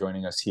O'Dwyer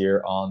joining us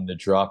here on The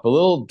Drop. A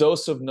little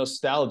dose of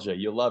nostalgia.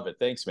 You love it.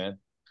 Thanks, man.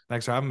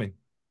 Thanks for having me.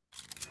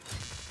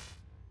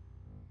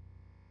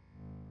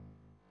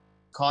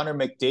 Connor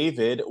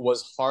McDavid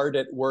was hard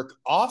at work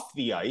off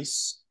the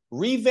ice,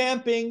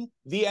 revamping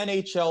the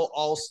NHL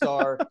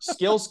All-Star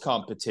Skills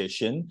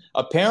Competition.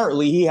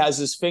 Apparently, he has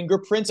his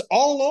fingerprints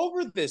all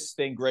over this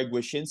thing, Greg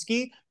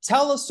Wyshynski.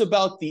 Tell us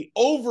about the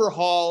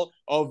overhaul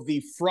of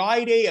the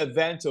Friday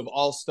event of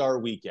All-Star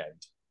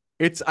Weekend.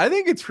 I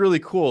think it's really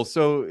cool.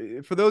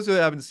 So for those who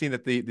haven't seen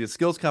it, the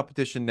skills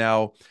competition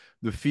now,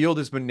 the field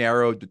has been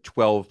narrowed to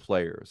 12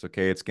 players.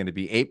 Okay. It's going to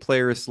be 8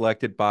 players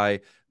selected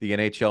by the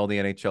NHL and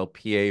the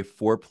NHLPA,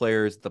 4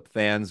 players the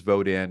fans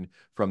vote in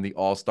from the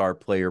All-Star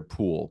player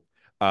pool.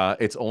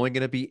 It's only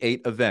going to be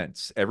 8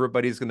 events.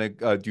 Everybody's going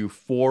to do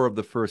 4 of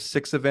the first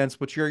 6 events,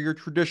 which are your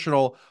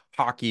traditional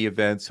hockey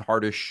events,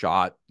 hardest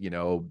shot,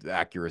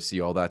 accuracy,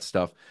 all that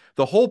stuff.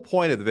 The whole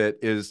point of it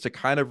is to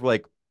kind of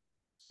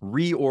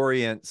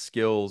reorient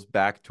skills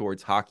back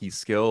towards hockey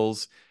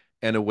skills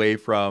and away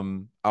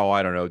from,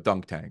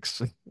 dunk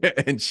tanks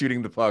and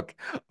shooting the puck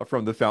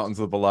from the fountains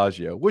of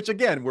Bellagio, which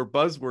again were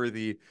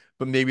buzzworthy,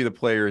 but maybe the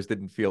players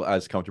didn't feel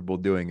as comfortable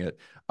doing it.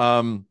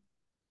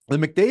 The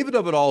McDavid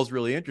of it all is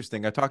really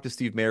interesting. I talked to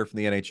Steve Mayer from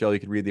the NHL. You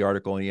can read the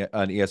article on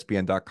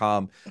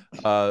ESPN.com.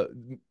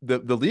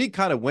 The league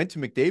kind of went to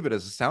McDavid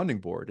as a sounding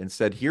board and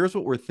said, here's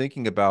what we're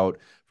thinking about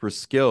for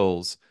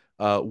skills.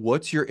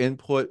 What's your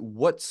input?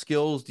 What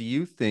skills do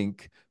you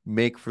think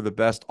make for the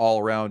best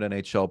all-around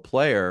NHL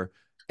player?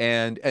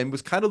 And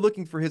was kind of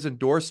looking for his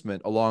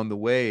endorsement along the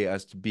way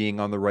as to being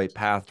on the right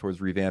path towards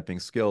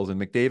revamping skills. And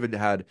McDavid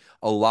had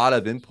a lot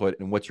of input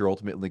in what you're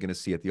ultimately going to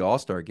see at the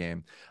All-Star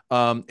game.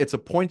 It's a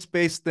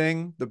points-based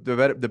thing.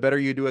 The better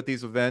you do at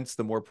these events,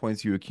 the more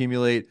points you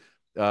accumulate.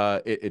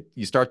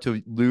 You start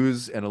to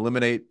lose and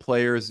eliminate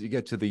players. You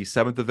get to the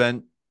 7th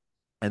event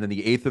and then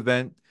the 8th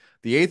event.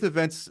 The 8th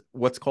event's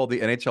what's called the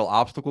NHL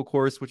obstacle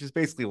course, which is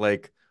basically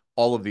like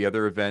all of the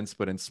other events,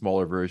 but in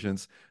smaller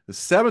versions. The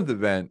 7th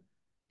event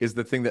is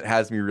the thing that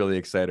has me really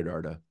excited,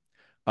 Arda.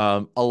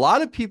 A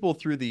lot of people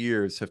through the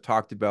years have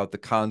talked about the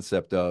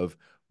concept of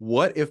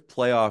what if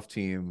playoff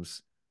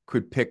teams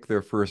could pick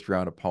their first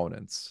round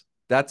opponents.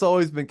 That's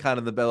always been kind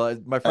of the bell.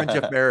 My friend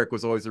Jeff Merrick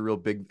was always a real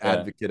big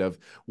advocate of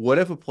what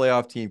if a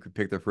playoff team could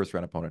pick their first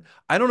round opponent.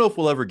 I don't know if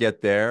we'll ever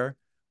get there,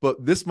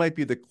 but this might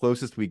be the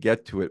closest we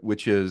get to it,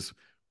 which is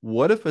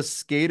what if a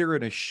skater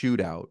in a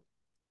shootout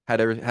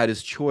had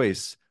his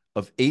choice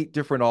of 8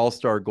 different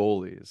all-star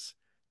goalies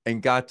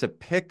and got to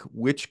pick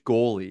which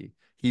goalie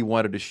he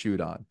wanted to shoot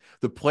on.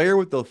 The player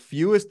with the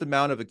fewest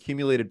amount of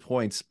accumulated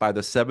points by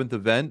the 7th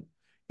event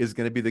is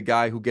going to be the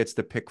guy who gets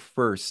to pick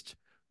first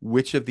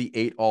which of the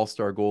 8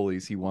 all-star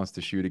goalies he wants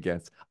to shoot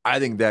against. I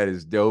think that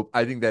is dope.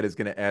 I think that is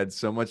going to add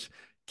so much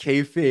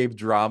kayfabe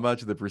drama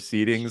to the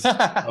proceedings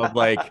of,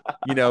 like,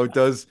 you know,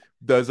 does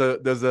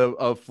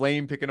a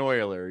flame pick an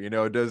Oiler? You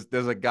know, does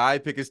a guy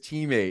pick his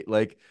teammate?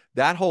 Like,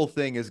 that whole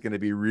thing is going to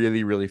be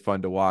really, really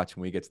fun to watch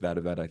when we get to that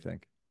event, I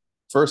think.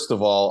 First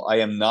of all, I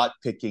am not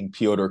picking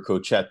Pyotr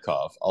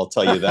Kochetkov. I'll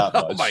tell you that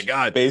much. Oh my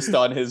God! Based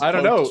on his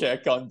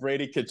check on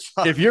Brady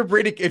Tkachuk. If you're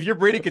Brady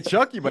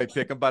Tkachuk, you might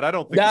pick him, but I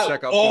don't think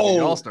Tkachuk's going to be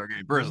an All-Star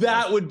game. Personally.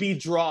 That would be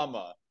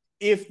drama.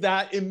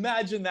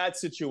 Imagine that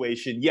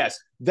situation. Yes,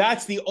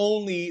 that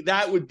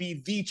would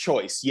be the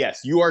choice.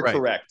 Yes, you are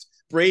correct.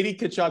 Brady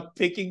Tkachuk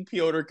picking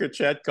Pyotr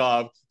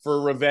Kochetkov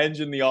for revenge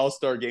in the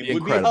All-Star game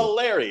would be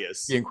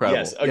hilarious. Be incredible.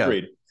 Yes,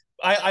 agreed.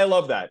 Yeah. I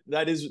love that.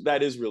 That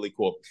is really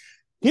cool.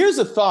 Here's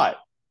a thought.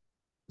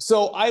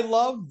 So I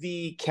love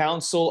the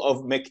counsel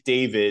of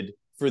McDavid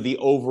for the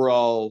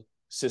overall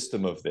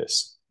system of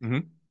this.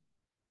 Mm-hmm.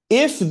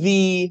 If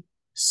the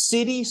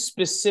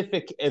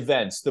city-specific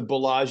events, the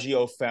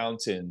Bellagio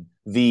fountain,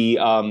 the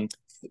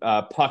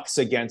pucks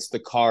against the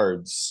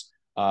Cards,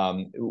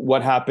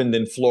 what happened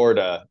in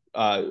Florida,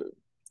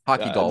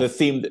 hockey golf,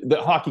 the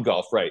hockey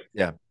golf, right?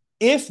 Yeah.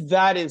 If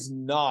that is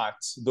not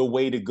the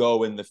way to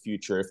go in the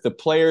future, if the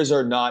players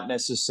are not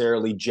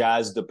necessarily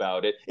jazzed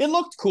about it, it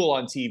looked cool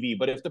on TV,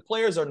 but if the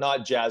players are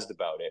not jazzed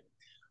about it,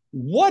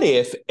 what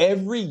if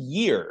every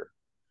year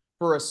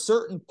for a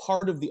certain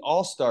part of the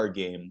All-Star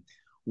game,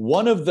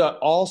 one of the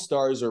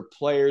All-Stars or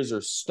players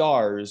or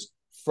stars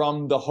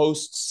from the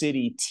host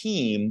city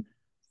team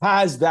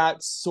has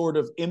that sort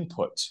of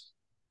input?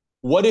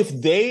 What if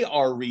they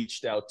are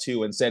reached out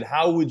to and said,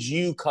 how would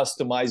you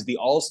customize the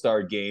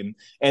All-Star game?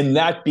 And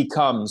that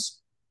becomes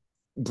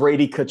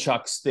Brady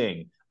Tkachuk's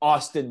thing,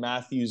 Austin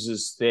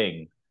Matthews'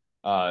 thing,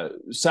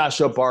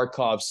 Sasha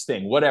Barkov's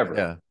thing, whatever.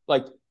 Yeah.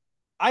 Like,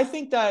 I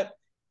think that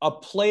a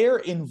player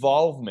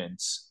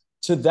involvement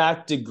to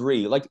that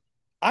degree, like,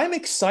 I'm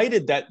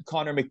excited that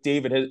Connor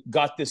McDavid has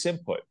got this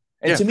input.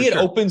 And to me, it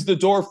opens the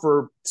door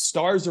for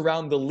stars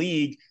around the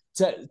league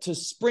to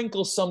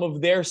sprinkle some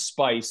of their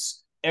spice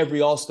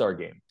every All-Star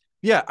game.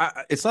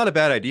 Yeah, it's not a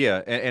bad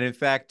idea. And in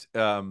fact,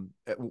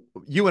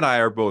 you and I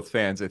are both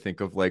fans, I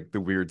think, of like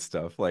the weird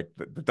stuff. Like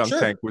the dunk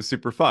tank was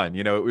super fun.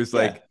 You know, it was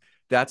like,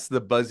 that's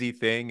the buzzy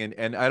thing.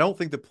 And I don't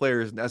think the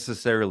players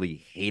necessarily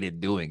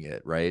hated doing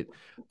it, right?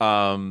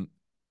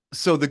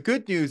 So the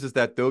good news is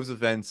that those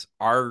events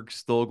are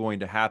still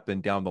going to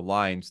happen down the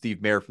line.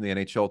 Steve Mayer from the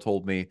NHL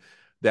told me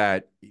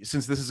that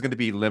since this is going to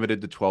be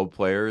limited to 12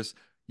 players,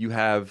 you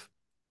have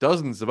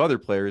dozens of other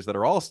players that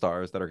are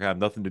all-stars that have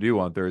nothing to do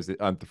on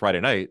Friday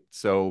night.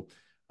 So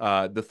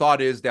the thought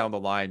is down the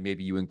line,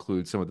 maybe you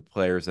include some of the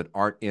players that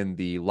aren't in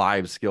the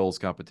live skills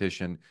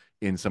competition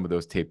in some of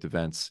those taped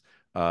events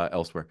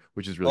elsewhere,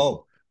 which is really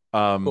cool.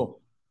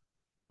 Cool.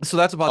 So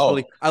that's a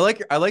possibility. I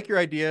like your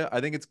idea. I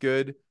think it's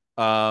good.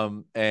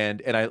 And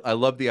I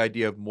love the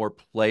idea of more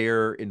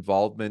player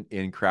involvement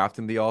in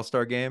crafting the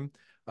All-Star game.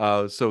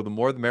 So the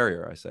more the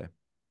merrier, I say.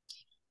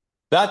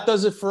 That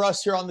does it for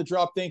us here on The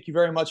Drop. Thank you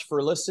very much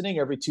for listening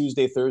every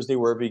Tuesday, Thursday,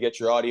 wherever you get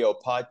your audio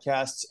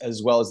podcasts,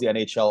 as well as the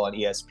NHL on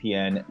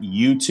ESPN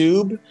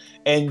YouTube.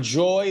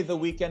 Enjoy the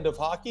weekend of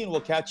hockey, and we'll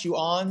catch you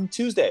on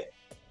Tuesday.